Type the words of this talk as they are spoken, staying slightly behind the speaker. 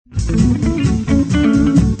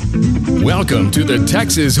Welcome to the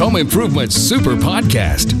Texas Home Improvement Super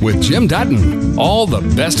Podcast with Jim Dutton. All the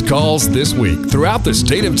best calls this week throughout the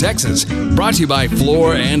state of Texas. Brought to you by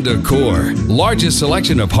Floor & Decor. Largest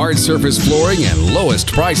selection of hard surface flooring and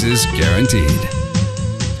lowest prices guaranteed.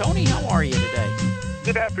 Tony, how are you today?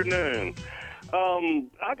 Good afternoon.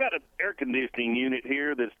 I got an air conditioning unit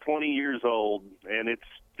here that's 20 years old, and it's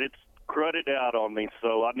crudded out on me,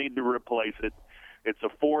 so I need to replace it. It's a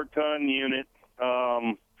 4-ton unit.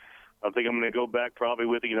 I think I'm going to go back probably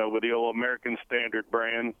with the old American Standard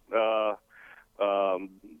brand. But I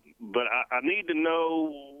need to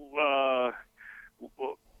know,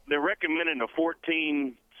 they're recommending a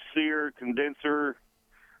 14 SEER condenser.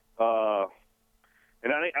 And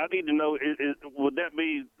I need to know, would that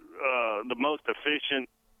be the most efficient?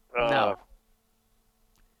 No.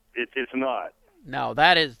 It's not. No,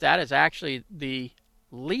 that is actually the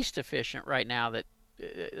least efficient right now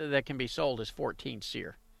that can be sold is 14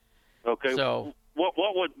 SEER. Okay. So what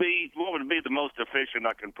would be the most efficient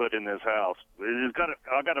I can put in this house? I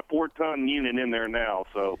got a 4-ton unit in there now.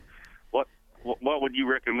 So what would you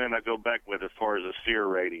recommend I go back with as far as a SEER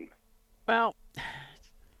rating? Well,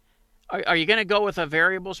 are you going to go with a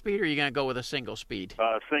variable speed or are you going to go with a single speed?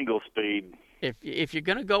 Single speed. If you're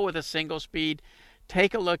going to go with a single speed,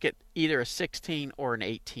 take a look at either a 16 or an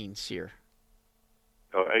 18 SEER.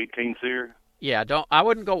 Oh, 18 SEER? Yeah, I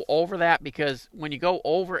wouldn't go over that because when you go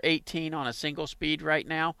over 18 on a single speed right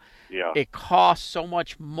now, it costs so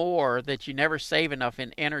much more that you never save enough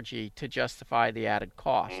in energy to justify the added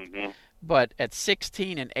cost. Mm-hmm. But at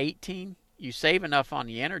 16 and 18, you save enough on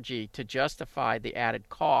the energy to justify the added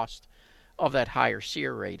cost of that higher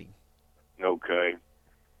SEER rating. Okay.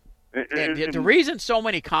 And the reason so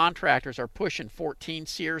many contractors are pushing 14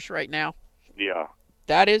 SEERs right now,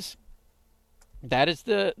 that is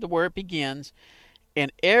the where it begins,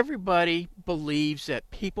 and everybody believes that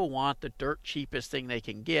people want the dirt cheapest thing they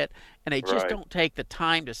can get, and they just don't take the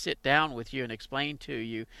time to sit down with you and explain to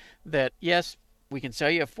you that yes, we can sell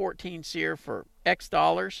you a 14 SEER for X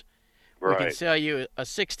dollars. We can sell you a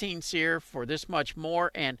 16 SEER for this much more,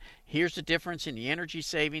 and here's the difference in the energy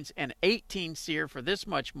savings, and 18 SEER for this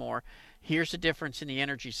much more. Here's the difference in the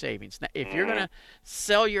energy savings. Now, if you're going to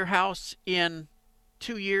sell your house in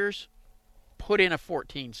 2 years, put in a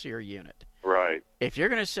 14 SEER unit. Right. If you're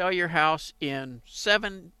going to sell your house in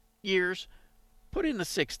 7 years, put in the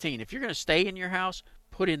 16. If you're going to stay in your house,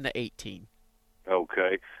 put in the 18.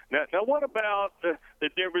 Okay. Now what about the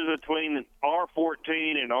difference between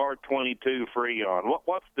R14 and R22 Freon?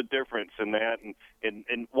 What's the difference in that,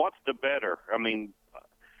 and what's the better? I mean,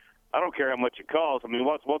 I don't care how much it costs. I mean,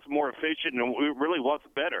 what's more efficient and really what's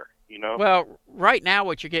better? Well, right now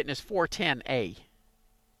what you're getting is 410A.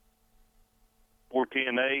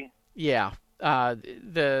 410A. Yeah.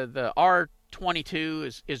 The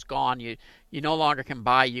R22 is gone. You no longer can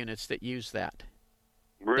buy units that use that.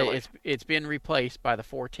 Really? It's been replaced by the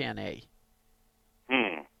 410A.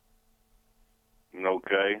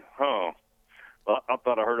 Okay. Huh. Well, I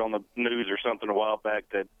thought I heard on the news or something a while back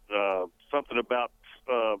that something about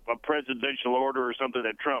a presidential order or something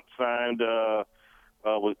that Trump signed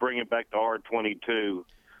was bringing back the R22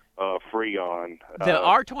 Freon. The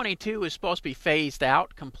R22 is supposed to be phased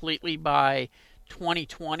out completely by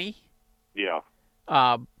 2020. Yeah.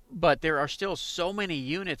 But there are still so many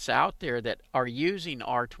units out there that are using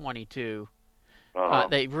R22.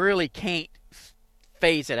 They really can't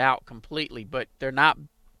phase it out completely, but they're not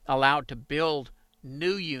allowed to build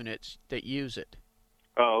new units that use it.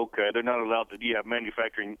 Oh, okay. They're not allowed to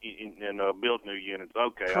manufacturing and build new units.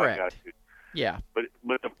 Okay, correct. I got you. Yeah. But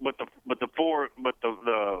the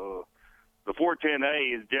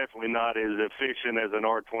 410A is definitely not as efficient as an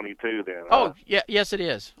R22 then. Oh, yeah, yes it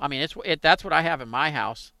is. I mean, that's what I have in my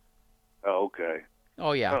house. Oh, okay.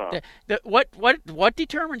 Oh, yeah. What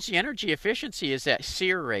determines the energy efficiency is that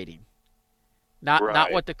SEER rating,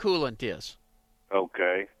 not what the coolant is.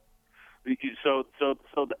 Okay. So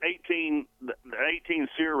the 18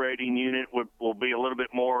 SEER rating unit will be a little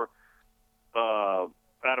bit more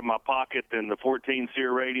out of my pocket than the 14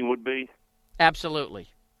 SEER rating would be. Absolutely.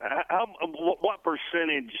 What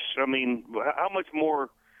percentage? I mean, how much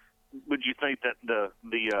more would you think that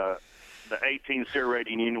the 18 SEER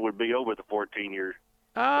rating unit would be over the 14 years?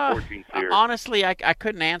 14 SEER. Honestly, I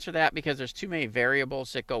couldn't answer that because there's too many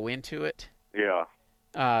variables that go into it. Yeah.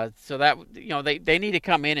 So that they need to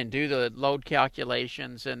come in and do the load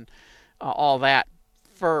calculations and all that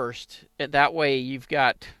first. That way you've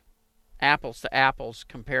got apples to apples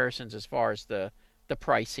comparisons as far as the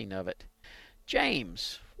pricing of it.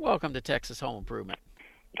 James, welcome to Texas Home Improvement.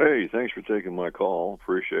 Hey, thanks for taking my call.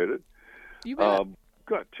 Appreciate it. You bet.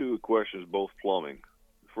 Got two questions, both plumbing.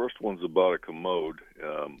 first one's about a commode.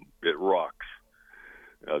 It rocks.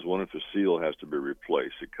 I was wondering if the seal has to be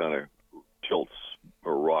replaced. It kind of tilts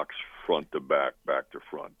or rocks front to back, back to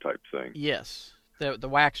front type thing. Yes. The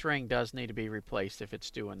wax ring does need to be replaced if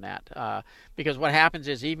it's doing that. Because what happens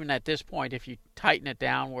is, even at this point, if you tighten it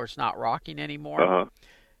down where it's not rocking anymore,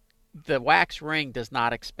 the wax ring does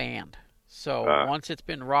not expand. So once it's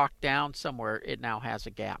been rocked down somewhere, it now has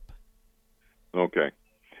a gap. Okay.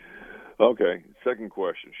 Second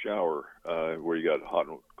question: shower, where you got hot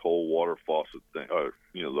and cold water faucet thing.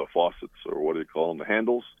 The faucets, or what do you call them? The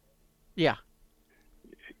handles. Yeah.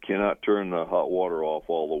 You cannot turn the hot water off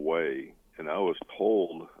all the way. And I was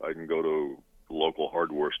told I can go to a local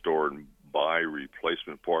hardware store and buy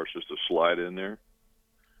replacement parts just to slide in there.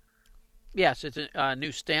 Yes, it's a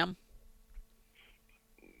new stem.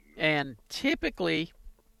 And typically,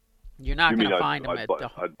 you're not going to find them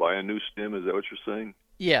I'd buy a new stem. Is that what you're saying?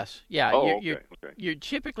 Yes. Yeah. Oh, okay. You're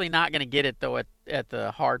typically not going to get it, though, at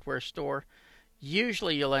the hardware store.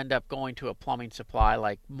 Usually you'll end up going to a plumbing supply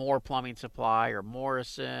like Moore Plumbing Supply or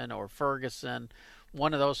Morrison or Ferguson,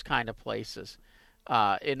 one of those kind of places.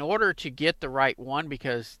 In order to get the right one,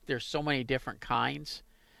 because there's so many different kinds,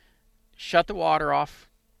 shut the water off,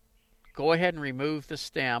 go ahead and remove the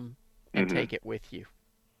stem, and take it with you.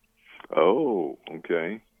 Oh,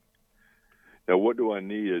 okay. Now, what do I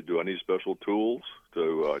need? Do I need special tools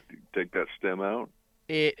to take that stem out?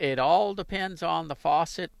 It all depends on the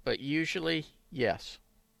faucet, but usually, yes.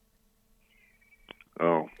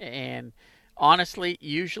 Oh. And honestly,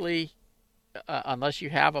 usually, unless you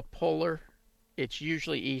have a puller, it's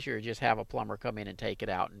usually easier to just have a plumber come in and take it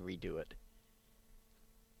out and redo it.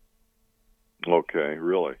 Okay,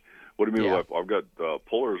 really? What do you mean? Yeah. I've got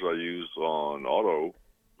pullers I use on auto.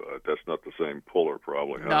 That's not the same puller,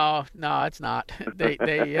 probably. Huh? No, it's not. They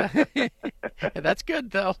that's good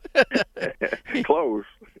though. Close.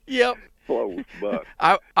 Yep. Close, but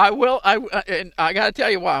and I got to tell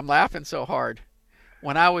you why I'm laughing so hard.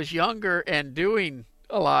 When I was younger and doing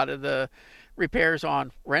a lot of the repairs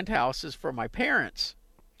on rent houses for my parents,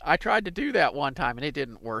 I tried to do that one time and it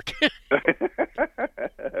didn't work.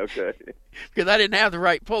 Okay. Because I didn't have the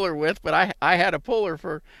right puller width, but I had a puller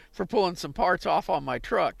for pulling some parts off on my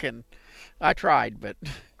truck, and I tried, but...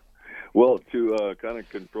 Well, to kind of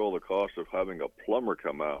control the cost of having a plumber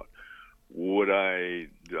come out, do I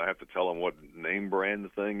have to tell them what name brand the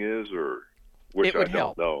thing is, or which it would I don't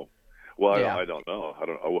help. know? Well, Yeah. I don't know.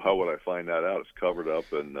 How would I find that out? It's covered up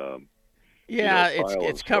and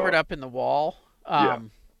it's covered up in the wall.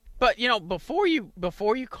 But before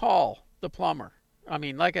you call the plumber, I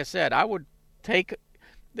mean, like I said, I would take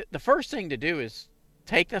the first thing to do is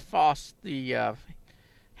take the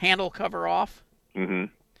handle cover off,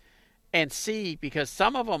 and see, because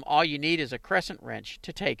some of them all you need is a crescent wrench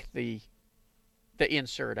to take the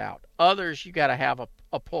insert out. Others you got to have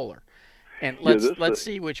a puller, and let's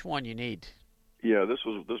see which one you need. Yeah,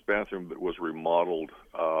 this bathroom was remodeled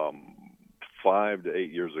 5 to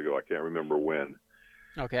 8 years ago. I can't remember when.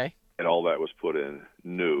 Okay. And all that was put in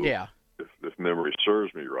new. Yeah. If memory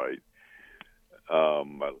serves me right.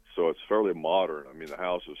 So it's fairly modern. I mean, the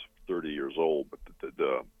house is 30 years old, but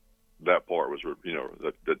that part was,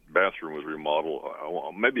 the bathroom was remodeled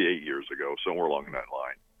maybe 8 years ago, somewhere along that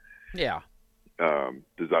line. Yeah.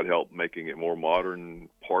 Does that help making it more modern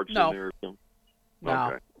parts in there?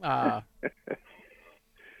 No. Okay.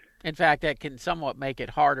 In fact, that can somewhat make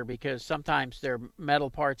it harder because sometimes there are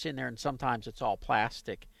metal parts in there and sometimes it's all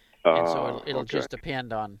plastic. And so it'll just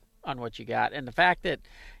depend on what you got. And the fact that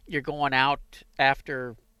you're going out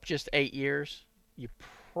after just 8 years, you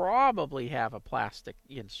probably have a plastic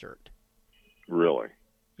insert. Really?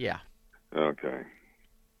 Yeah. Okay.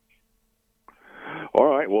 All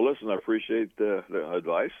right. Well, listen, I appreciate the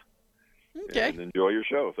advice. Okay. And enjoy your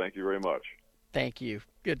show. Thank you very much. Thank you.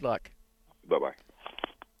 Good luck. Bye-bye.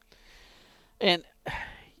 And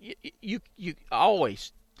you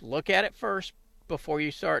always look at it first before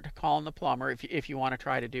you start calling the plumber if you want to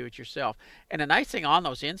try to do it yourself. And the nice thing on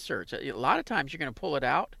those inserts, a lot of times you're going to pull it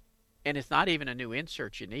out, and it's not even a new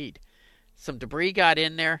insert you need. Some debris got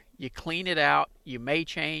in there, you clean it out, you may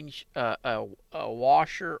change a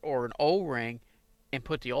washer or an O-ring and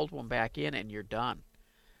put the old one back in, and you're done.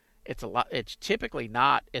 It's typically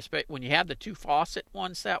not, when you have the two faucet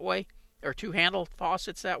ones that way, or two handle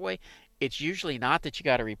faucets that way, it's usually not that you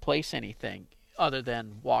got to replace anything other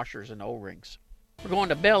than washers and O-rings. We're going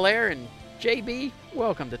to Bel Air, and JB,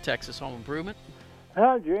 welcome to Texas Home Improvement.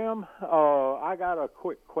 Hi, Jim. I got a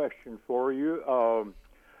quick question for you.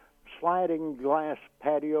 Sliding glass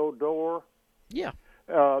patio door. Yeah.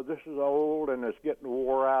 This is old and it's getting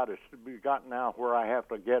wore out. It's gotten now where I have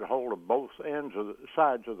to get hold of both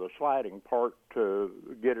sides of the sliding part to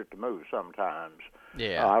get it to move sometimes.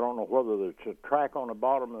 Yeah. I don't know whether it's a track on the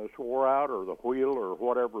bottom that's wore out or the wheel or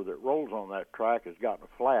whatever that rolls on that track has gotten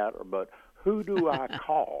flat. But who do I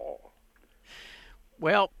call?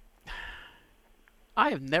 Well, I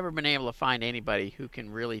have never been able to find anybody who can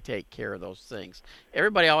really take care of those things.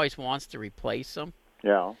 Everybody always wants to replace them.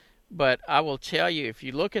 Yeah. But I will tell you, if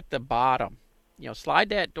you look at the bottom, slide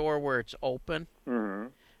that door where it's open, mm-hmm.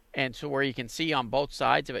 and so where you can see on both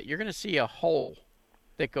sides of it, you're going to see a hole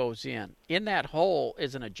that goes in. In that hole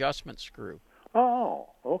is an adjustment screw. Oh,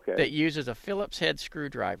 okay. That uses a Phillips head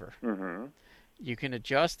screwdriver. Mm-hmm. You can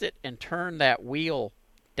adjust it and turn that wheel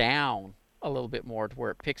down a little bit more to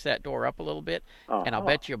where it picks that door up a little bit, and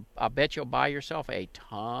I'll bet you'll buy yourself a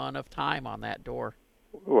ton of time on that door.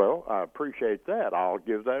 Well, I appreciate that. I'll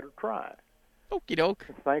give that a try. Okie doke.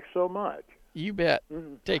 Thanks so much. You bet.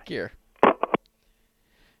 Mm-hmm. Take care.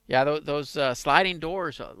 Yeah, those sliding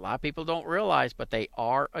doors, a lot of people don't realize, but they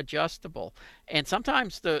are adjustable. And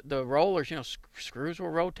sometimes the rollers, screws will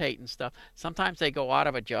rotate and stuff. Sometimes they go out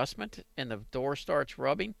of adjustment and the door starts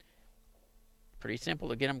rubbing. Pretty simple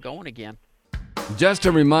to get them going again. Just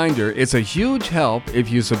a reminder, it's a huge help if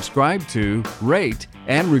you subscribe to, rate,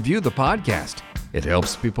 and review the podcast. It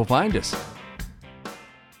helps people find us.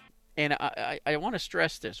 And I want to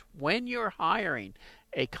stress this. When you're hiring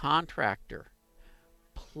a contractor,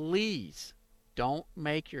 please don't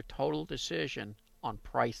make your total decision on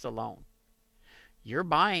price alone.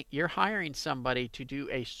 You're hiring somebody to do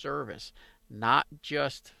a service, not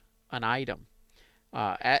just an item.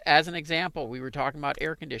 As an example, we were talking about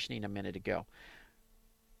air conditioning a minute ago.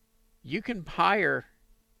 You can buy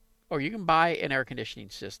an air conditioning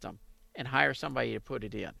system and hire somebody to put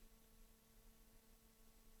it in.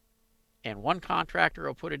 And one contractor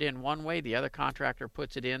will put it in one way, the other contractor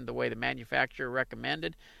puts it in the way the manufacturer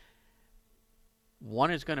recommended.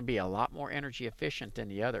 One is going to be a lot more energy efficient than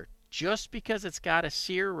the other. Just because it's got a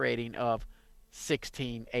SEER rating of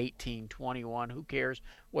 16, 18, 21, who cares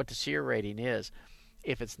what the SEER rating is?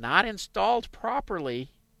 If it's not installed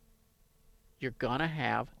properly, you're going to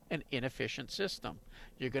have an inefficient system.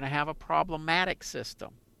 You're going to have a problematic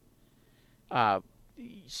system.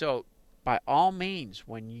 So by all means,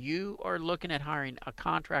 when you are looking at hiring a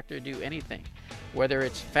contractor to do anything, whether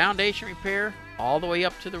it's foundation repair all the way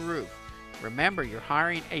up to the roof, remember you're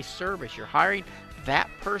hiring a service. You're hiring that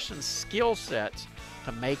person's skill sets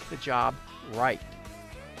to make the job right.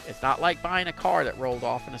 It's not like buying a car that rolled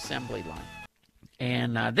off an assembly line.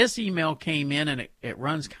 And this email came in, and it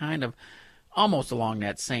runs kind of almost along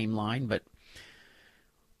that same line, but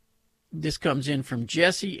this comes in from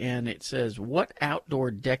Jesse, and it says, what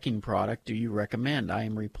outdoor decking product do you recommend? I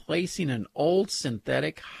am replacing an old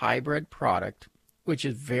synthetic hybrid product, which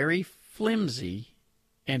is very flimsy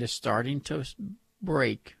and is starting to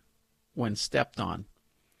break when stepped on.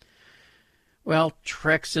 Well,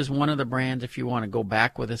 Trex is one of the brands, if you want to go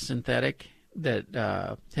back with a synthetic,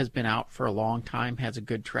 that has been out for a long time, has a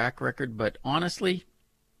good track record. But honestly,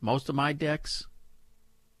 most of my decks,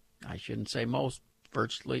 I shouldn't say most,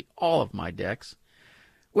 virtually all of my decks,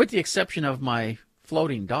 with the exception of my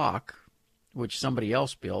floating dock, which somebody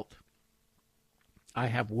else built, I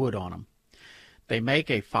have wood on them. They make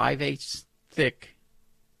a 5/8 thick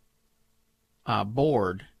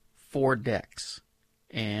board for decks.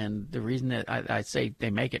 And the reason that I say they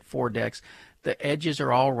make it for decks, the edges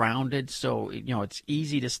are all rounded, so it's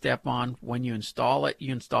easy to step on. When you install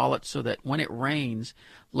it so that when it rains,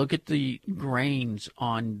 look at the grains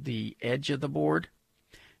on the edge of the board,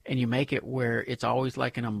 and you make it where it's always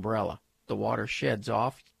like an umbrella. The water sheds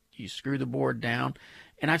off, you screw the board down,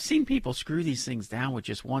 and I've seen people screw these things down with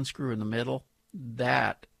just one screw in the middle.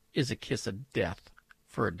 That is a kiss of death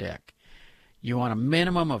for a deck. You want a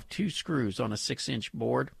minimum of 2 screws on a 6-inch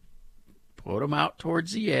board. Put them out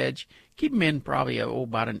towards the edge. Keep them in probably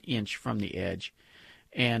about an inch from the edge.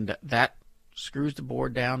 And that screws the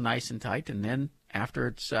board down nice and tight. And then after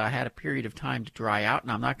it's had a period of time to dry out,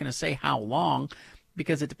 and I'm not going to say how long,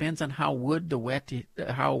 because it depends on how wet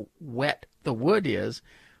the wood is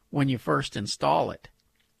when you first install it.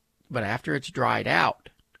 But after it's dried out,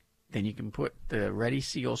 then you can put the Ready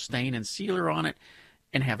Seal stain and sealer on it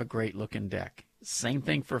and have a great looking deck. Same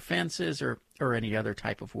thing for fences or any other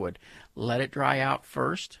type of wood. Let it dry out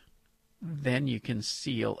first, then you can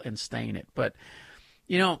seal and stain it. But,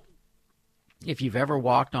 if you've ever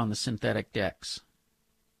walked on the synthetic decks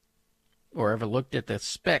or ever looked at the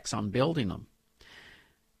specs on building them,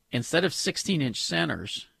 instead of 16-inch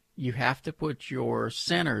centers, you have to put your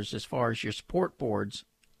centers, as far as your support boards,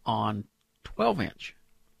 on 12-inch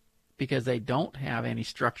because they don't have any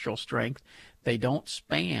structural strength. They don't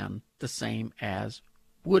span the same as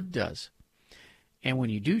wood does. And when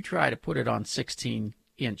you do try to put it on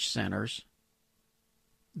 16-inch centers,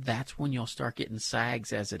 that's when you'll start getting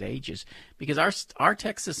sags as it ages. Because our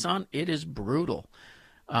Texas Sun, it is brutal.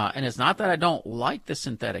 And it's not that I don't like the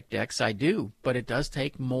synthetic decks. I do. But it does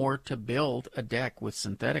take more to build a deck with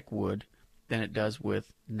synthetic wood than it does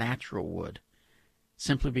with natural wood.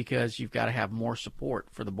 Simply because you've got to have more support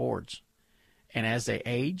for the boards. And as they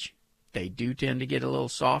age, they do tend to get a little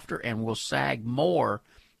softer and will sag more,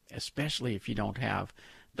 especially if you don't have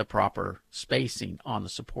the proper spacing on the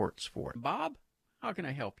supports for it. Bob, how can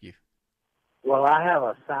I help you? Well, I have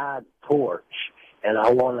a side porch, and I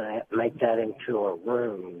want to make that into a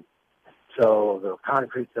room. So the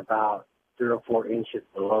concrete's about 3 or 4 inches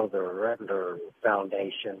below the regular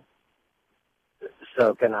foundation.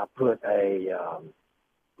 So can I put a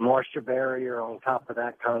moisture barrier on top of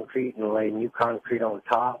that concrete and lay new concrete on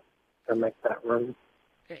top to make that room?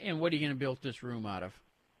 And what are you going to build this room out of?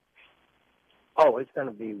 Oh, it's going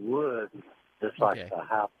to be wood, just like the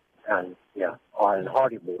house, and on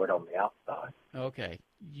hardy board on the outside. Okay.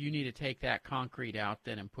 You need to take that concrete out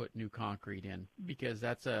then and put new concrete in, because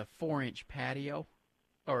that's a 4-inch patio.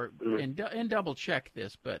 And double check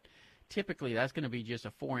this, but typically that's going to be just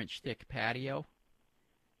a 4-inch thick patio.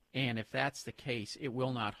 And if that's the case, it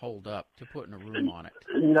will not hold up to putting a room on it.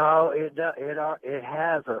 No, it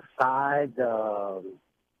has a side,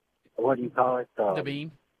 what do you call it? The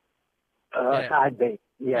beam? Side beam,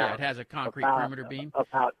 Yeah, it has a concrete perimeter beam?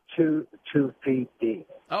 About 2 feet deep.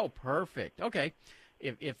 Oh, perfect. Okay.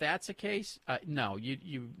 If that's the case, no,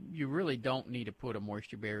 you really don't need to put a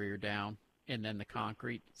moisture barrier down and then the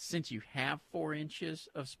concrete. Since you have 4 inches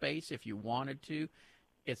of space, if you wanted to,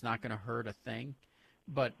 it's not going to hurt a thing.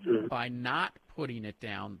 But by not putting it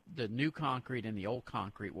down, the new concrete and the old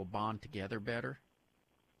concrete will bond together better,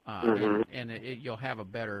 and you'll have a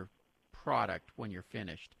better product when you're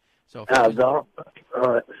finished. So, and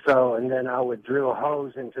then I would drill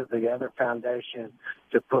holes into the other foundation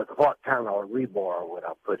to put what kind of rebar would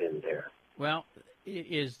I put in there? Well,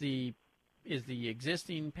 is the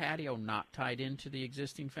existing patio not tied into the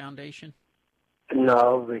existing foundation?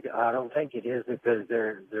 No, I don't think it is, because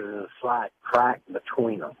there's a slight crack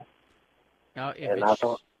between them. Now, it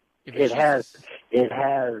has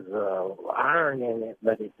iron in it,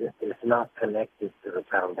 but it's not connected to the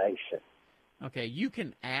foundation. Okay, you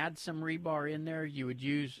can add some rebar in there. You would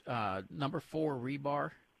use number 4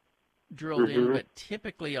 rebar drilled in, but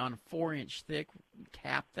typically on 4-inch thick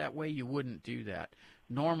cap that way, you wouldn't do that.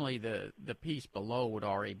 Normally, the piece below would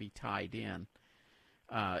already be tied in.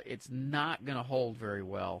 It's not going to hold very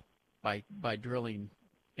well by drilling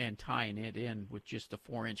and tying it in with just a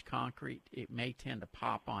 4-inch concrete. It may tend to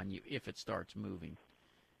pop on you if it starts moving.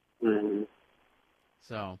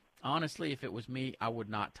 So, honestly, if it was me, I would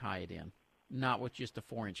not tie it in. Not with just a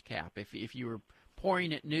 4-inch cap. If you were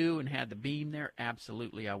pouring it new and had the beam there,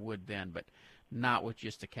 absolutely I would then, but not with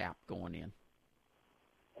just a cap going in.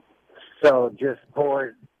 So just pour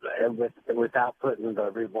it without putting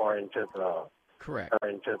the rebar into the... Correct.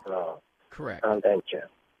 Correct. Foundation.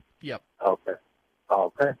 Yep. Okay.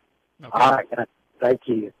 All right. Thank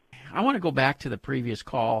you. I want to go back to the previous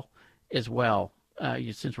call as well,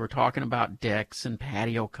 since we're talking about decks and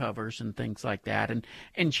patio covers and things like that, and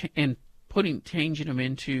changing them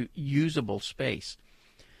into usable space.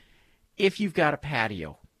 If you've got a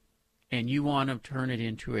patio and you want to turn it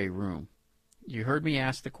into a room, you heard me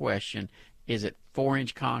ask the question, is it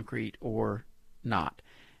 4-inch concrete or not?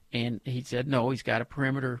 And he said, no, he's got a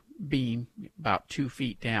perimeter beam about 2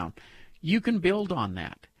 feet down. You can build on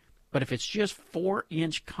that. But if it's just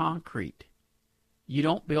 4-inch concrete, you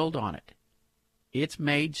don't build on it. It's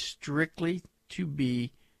made strictly to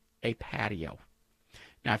be a patio.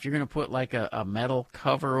 Now, if you're going to put like a metal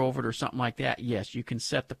cover over it or something like that, yes, you can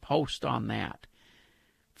set the post on that,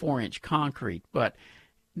 4-inch concrete. But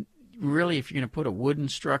really, if you're going to put a wooden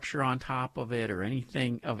structure on top of it or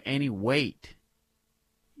anything of any weight,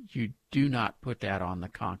 you do not put that on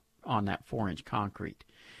that 4-inch concrete,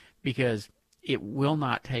 because it will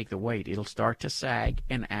not take the weight. It'll start to sag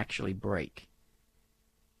and actually break.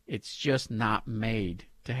 It's just not made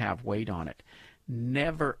to have weight on it.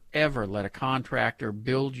 Never, ever let a contractor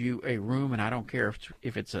build you a room, and I don't care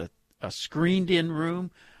if it's a screened-in room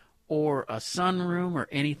or a sunroom or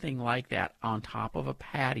anything like that, on top of a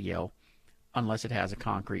patio unless it has a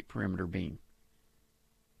concrete perimeter beam.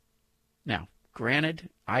 Now, granted,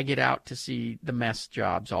 I get out to see the mess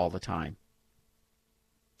jobs all the time.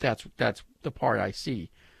 That's the part I see.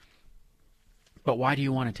 But why do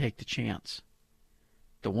you want to take the chance?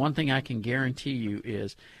 The one thing I can guarantee you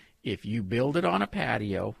is if you build it on a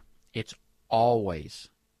patio, it's always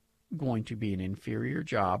going to be an inferior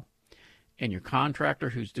job. And your contractor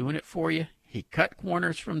who's doing it for you, he cut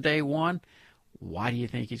corners from day one. Why do you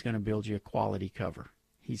think he's going to build you a quality cover?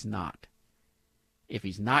 He's not. If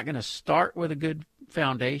he's not going to start with a good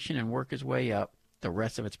foundation and work his way up, the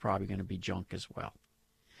rest of it's probably going to be junk as well.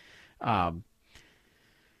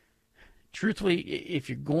 Truthfully, if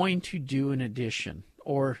you're going to do an addition,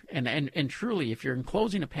 and truly, if you're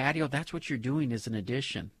enclosing a patio, that's what you're doing is an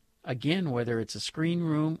addition. Again, whether it's a screen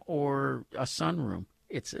room or a sunroom,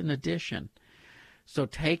 it's an addition. So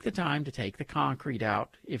take the time to take the concrete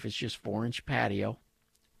out if it's just 4-inch patio.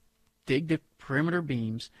 Dig the perimeter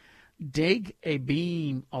beams. Dig a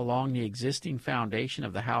beam along the existing foundation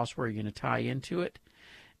of the house where you're going to tie into it.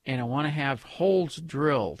 And I want to have holes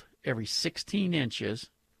drilled every 16 inches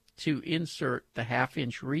to insert the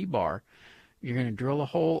 1/2-inch rebar. You're going to drill a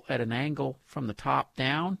hole at an angle from the top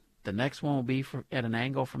down. The next one will be at an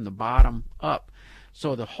angle from the bottom up.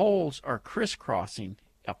 So the holes are crisscrossing.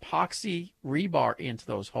 Epoxy rebar into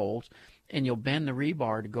those holes, and you'll bend the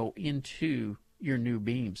rebar to go into your new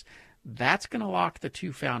beams. That's going to lock the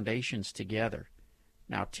two foundations together.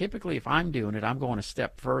 Now, typically, if I'm doing it, I'm going a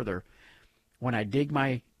step further. When I dig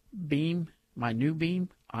my beam, my new beam,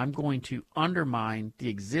 I'm going to undermine the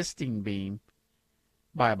existing beam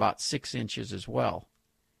by about 6 inches as well.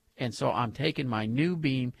 And so I'm taking my new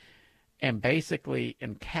beam and basically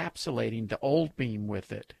encapsulating the old beam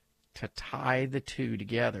with it to tie the two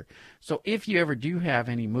together. So if you ever do have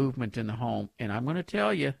any movement in the home, and I'm going to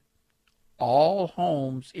tell you, all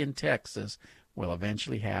homes in Texas will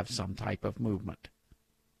eventually have some type of movement.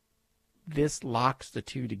 This locks the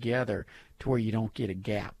two together to where you don't get a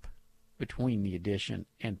gap between the addition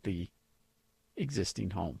and the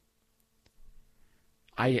existing home.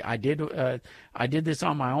 I did this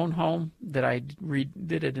on my own home that I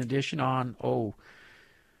did an addition on,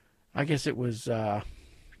 I guess it was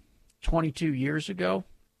 22 years ago.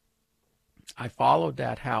 I followed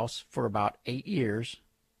that house for about 8 years.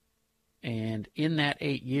 And in that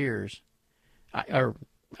 8 years,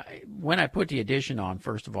 when I put the addition on,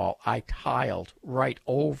 first of all, I tiled right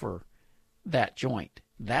over that joint.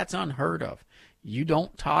 That's unheard of. You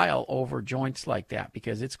don't tile over joints like that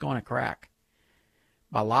because it's going to crack.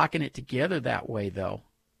 By locking it together that way, though,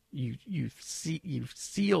 you've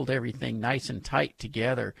sealed everything nice and tight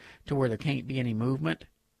together to where there can't be any movement.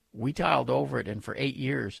 We tiled over it, and for 8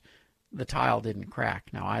 years, the tile didn't crack.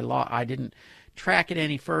 Now, I didn't track it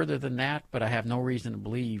any further than that, but I have no reason to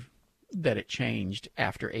believe that it changed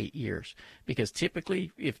after 8 years. Because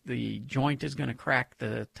typically, if the joint is going to crack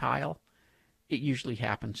the tile, it usually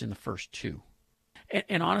happens in the first 2.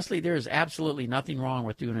 And honestly, there is absolutely nothing wrong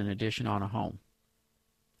with doing an addition on a home.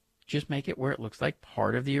 Just make it where it looks like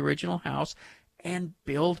part of the original house and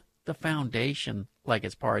build the foundation like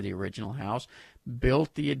it's part of the original house.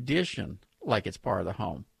 Build the addition like it's part of the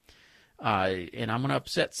home. And I'm going to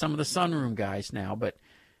upset some of the sunroom guys now, but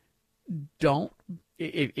don't,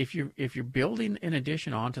 if you're building an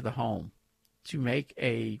addition onto the home to make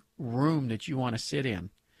a room that you want to sit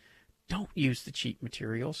in, don't use the cheap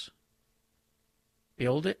materials.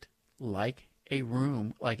 Build it like a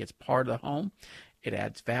room, like it's part of the home. It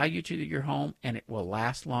adds value to your home, and it will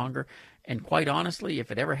last longer. And quite honestly,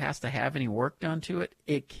 if it ever has to have any work done to it,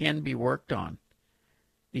 it can be worked on.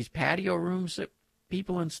 These patio rooms that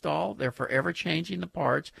people install, they're forever changing the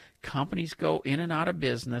parts. Companies go in and out of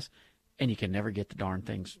business, and you can never get the darn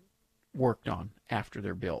things worked on after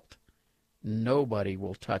they're built. Nobody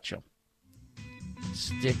will touch them.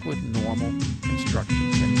 Stick with normal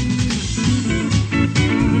construction techniques.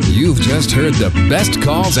 You've just heard the best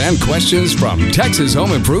calls and questions from Texas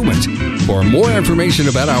Home Improvement. For more information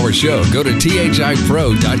about our show, go to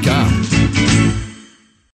thipro.com.